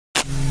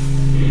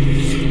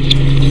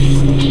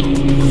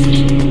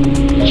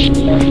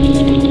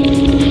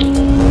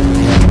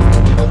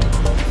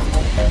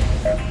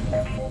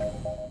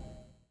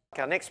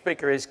next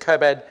speaker is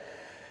Kobad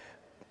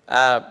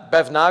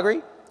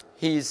Bhavnagri.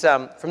 He's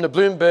from the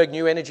Bloomberg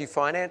New Energy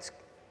Finance.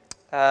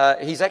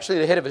 He's actually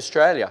the head of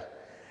Australia.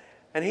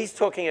 And he's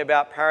talking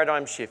about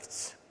paradigm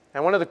shifts.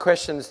 And one of the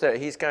questions that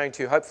he's going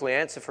to hopefully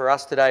answer for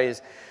us today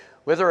is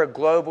whether a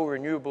global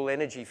renewable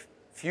energy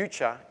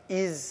future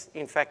is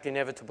in fact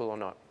inevitable or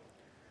not.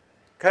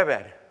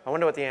 Kobad, I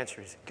wonder what the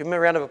answer is. Give him a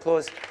round of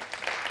applause.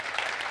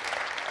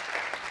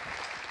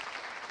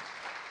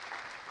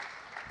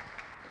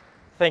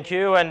 Thank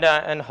you, and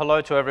hello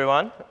to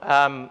everyone.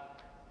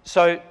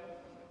 So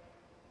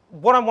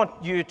what I want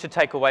you to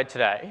take away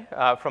today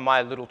from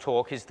my little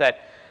talk is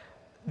that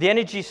the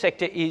energy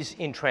sector is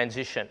in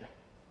transition,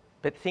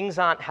 but things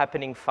aren't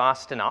happening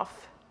fast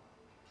enough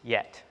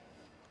yet.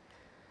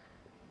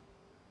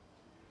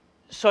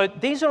 So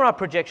these are our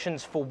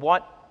projections for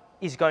what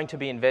is going to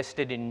be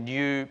invested in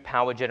new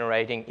power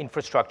generating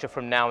infrastructure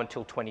from now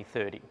until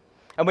 2030.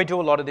 And we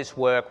do a lot of this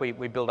work. We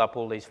build up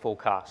all these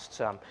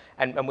forecasts,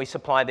 and we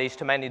supply these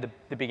to mainly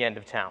the big end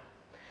of town.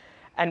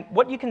 And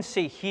what you can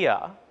see here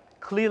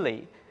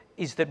clearly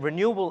is that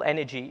renewable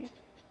energy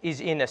is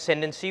in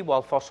ascendancy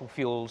while fossil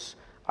fuels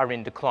are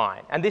in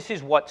decline. And this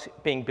is what's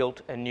being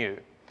built anew.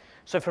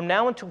 So from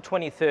now until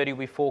 2030,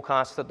 we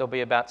forecast that there'll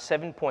be about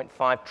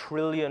 $7.5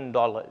 trillion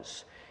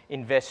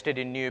invested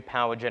in new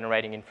power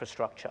generating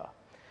infrastructure.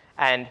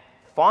 And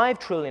 $5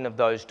 trillion of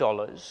those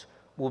dollars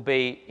will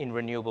be in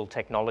renewable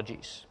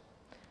technologies.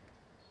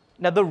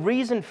 Now, the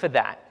reason for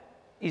that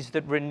is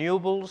that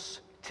renewables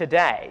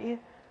today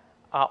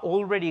are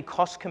already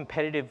cost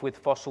competitive with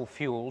fossil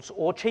fuels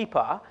or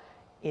cheaper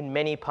in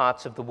many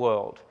parts of the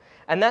world.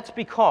 And that's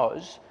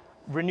because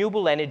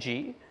renewable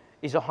energy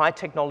is a high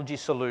technology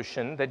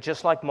solution that,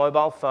 just like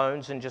mobile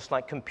phones and just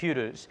like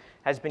computers,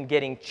 has been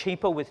getting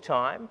cheaper with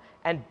time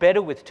and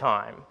better with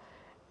time.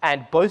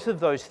 And both of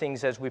those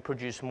things as we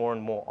produce more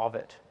and more of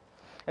it.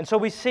 And so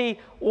we see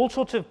all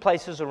sorts of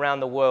places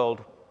around the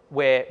world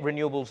where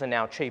renewables are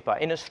now cheaper.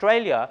 In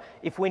Australia,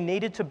 if we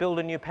needed to build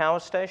a new power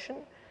station,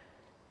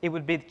 it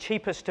would be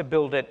cheapest to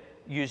build it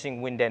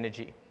using wind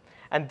energy.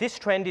 And this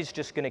trend is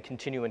just going to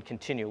continue and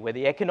continue, where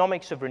the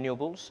economics of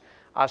renewables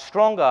are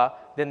stronger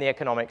than the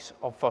economics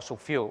of fossil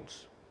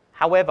fuels.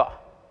 However,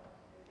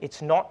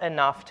 it's not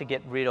enough to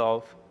get rid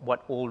of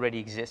what already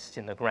exists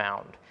in the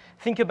ground.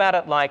 Think about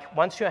it like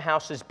once your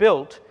house is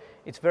built,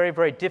 it's very,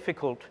 very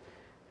difficult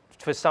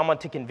for someone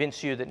to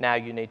convince you that now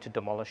you need to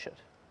demolish it.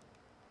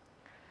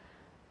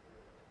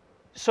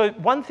 So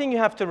one thing you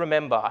have to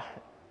remember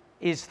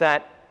is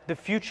that the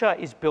future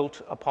is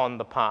built upon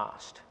the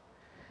past.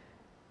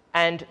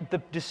 And the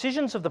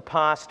decisions of the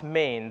past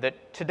mean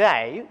that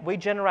today we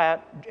generate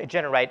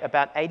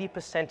about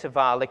 80% of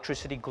our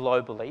electricity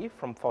globally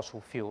from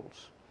fossil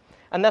fuels.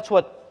 And that's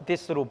what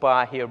this little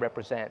bar here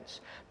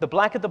represents. The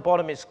black at the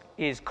bottom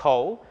is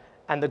coal,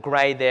 and the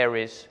grey there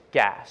is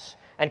gas.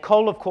 And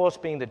coal, of course,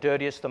 being the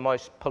dirtiest, the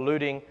most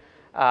polluting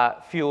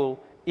fuel,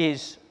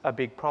 is a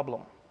big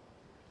problem.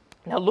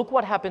 Now look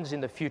what happens in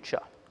the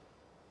future.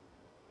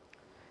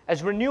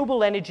 As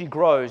renewable energy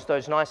grows,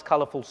 those nice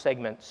colourful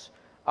segments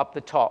up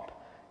the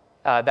top,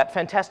 that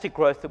fantastic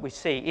growth that we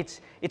see,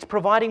 it's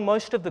providing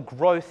most of the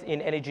growth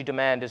in energy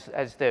demand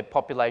as the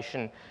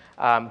population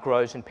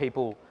grows and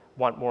people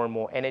want more and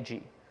more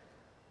energy.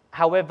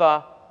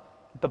 However,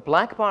 the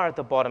black bar at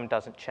the bottom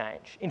doesn't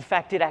change. In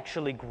fact, it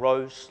actually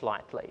grows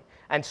slightly,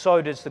 and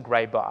so does the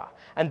grey bar.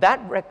 And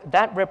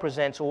that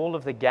represents all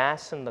of the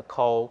gas and the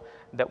coal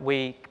that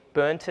we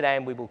burn today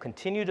and we will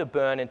continue to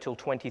burn until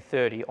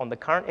 2030 on the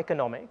current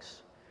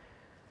economics,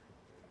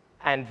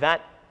 and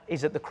that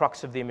is at the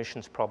crux of the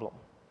emissions problem.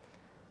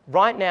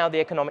 Right now, the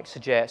economics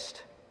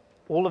suggest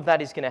all of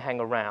that is going to hang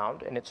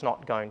around and it's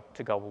not going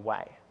to go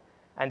away.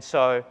 And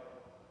so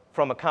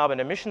from a carbon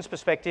emissions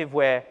perspective,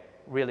 we're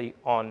really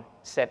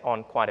set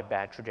on quite a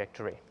bad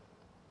trajectory.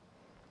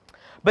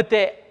 But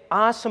there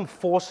are some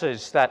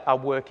forces that are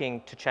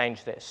working to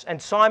change this.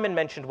 And Simon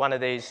mentioned one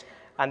of these,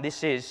 and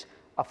this is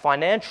a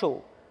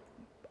financial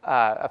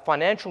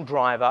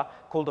driver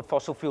called the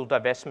fossil fuel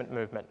divestment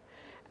movement.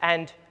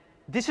 And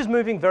this is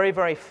moving very,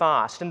 very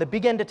fast, and the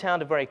big end of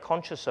town are very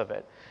conscious of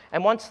it.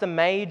 And once the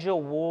major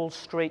Wall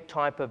Street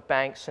type of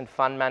banks and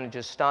fund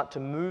managers start to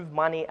move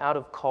money out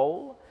of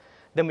coal,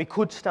 then we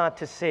could start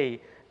to see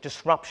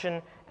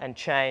disruption and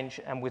change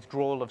and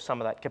withdrawal of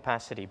some of that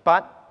capacity.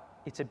 But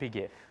it's a big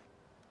if.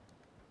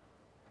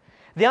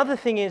 The other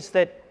thing is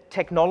that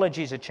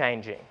technologies are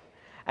changing,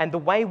 and the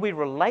way we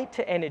relate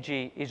to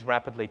energy is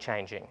rapidly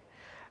changing.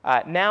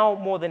 Now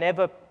more than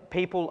ever,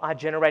 people are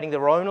generating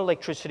their own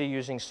electricity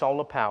using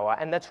solar power,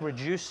 and that's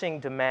reducing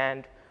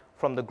demand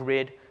from the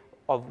grid,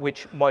 of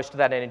which most of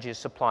that energy is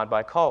supplied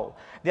by coal.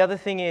 The other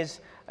thing is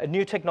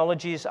new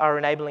technologies are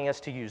enabling us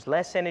to use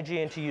less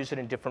energy and to use it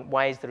in different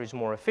ways that is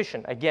more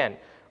efficient. Again,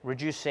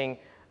 reducing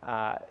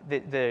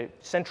the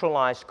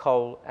centralized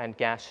coal and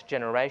gas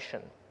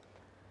generation.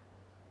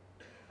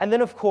 And then,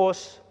 of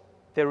course,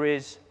 there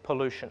is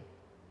pollution.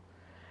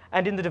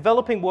 And in the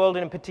developing world,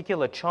 and in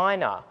particular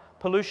China,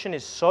 pollution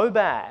is so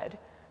bad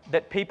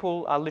that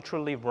people are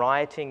literally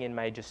rioting in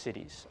major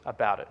cities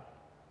about it.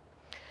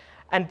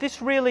 And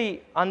this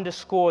really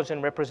underscores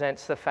and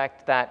represents the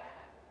fact that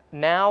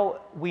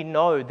now we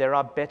know there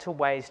are better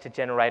ways to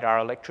generate our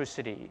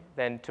electricity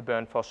than to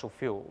burn fossil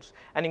fuels.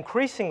 And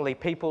increasingly,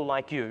 people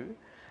like you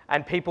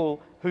and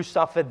people who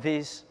suffer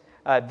this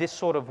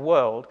sort of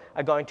world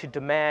are going to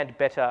demand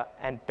better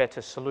and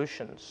better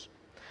solutions.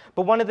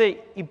 But one of the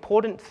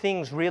important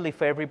things really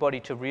for everybody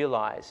to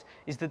realize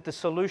is that the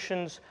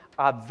solutions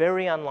are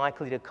very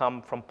unlikely to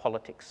come from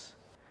politics.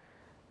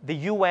 The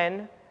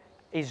UN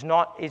is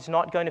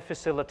not going to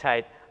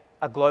facilitate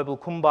a global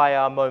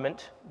kumbaya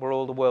moment where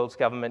all the world's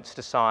governments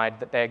decide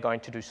that they're going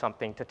to do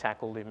something to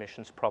tackle the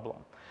emissions problem.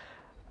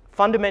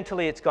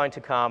 Fundamentally, it's going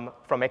to come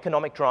from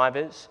economic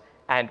drivers,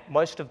 and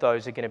most of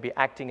those are going to be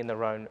acting in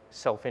their own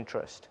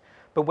self-interest.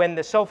 But when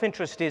the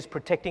self-interest is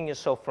protecting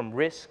yourself from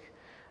risk,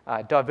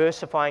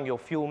 diversifying your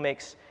fuel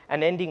mix,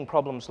 and ending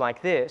problems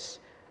like this,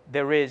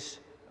 there is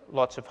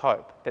lots of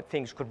hope that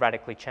things could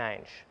radically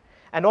change.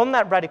 And on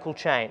that radical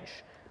change,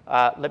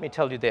 let me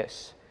tell you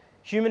this.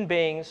 Human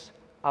beings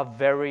are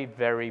very,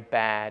 very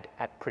bad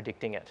at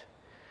predicting it.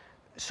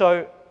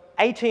 So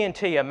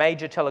AT&T, a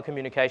major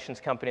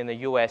telecommunications company in the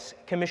US,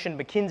 commissioned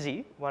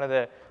McKinsey, one of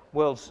the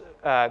world's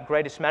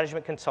greatest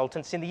management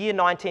consultants, in the year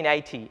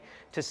 1980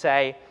 to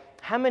say,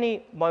 how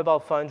many mobile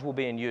phones will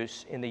be in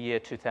use in the year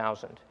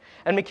 2000?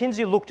 And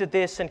McKinsey looked at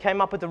this and came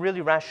up with a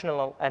really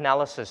rational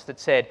analysis that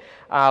said,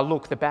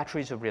 look, the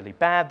batteries are really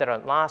bad, they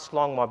don't last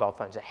long, mobile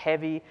phones are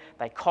heavy,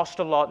 they cost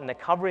a lot, and the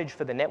coverage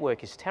for the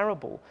network is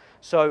terrible.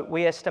 So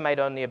we estimate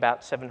only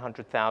about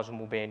 700,000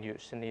 will be in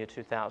use in the year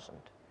 2000.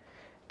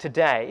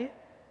 Today,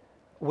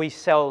 we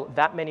sell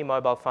that many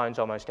mobile phones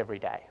almost every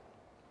day.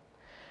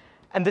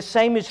 And the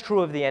same is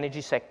true of the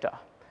energy sector.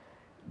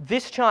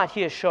 This chart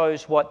here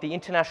shows what the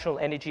International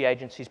Energy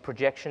Agency's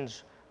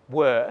projections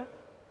were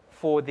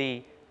for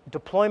the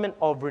deployment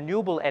of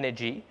renewable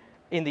energy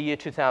in the year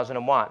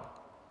 2001.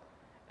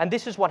 And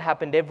this is what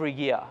happened every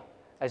year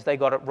as they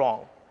got it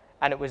wrong,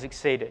 and it was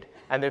exceeded,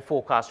 and their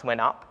forecast went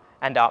up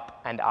and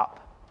up and up,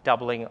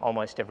 doubling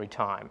almost every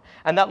time.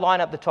 And that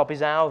line up the top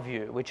is our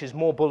view, which is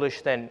more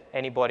bullish than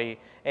any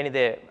of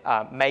their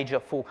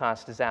major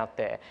forecasters out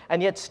there.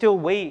 And yet still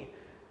we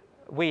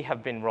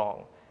have been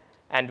wrong.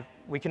 And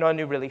we can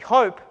only really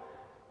hope,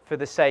 for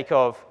the sake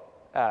of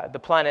the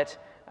planet,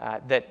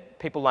 that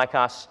people like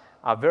us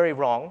are very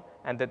wrong,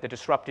 and that the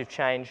disruptive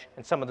change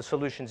and some of the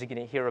solutions you're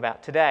going to hear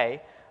about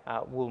today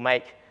will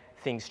make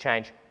things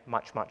change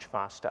much, much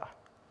faster.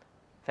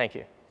 Thank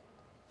you.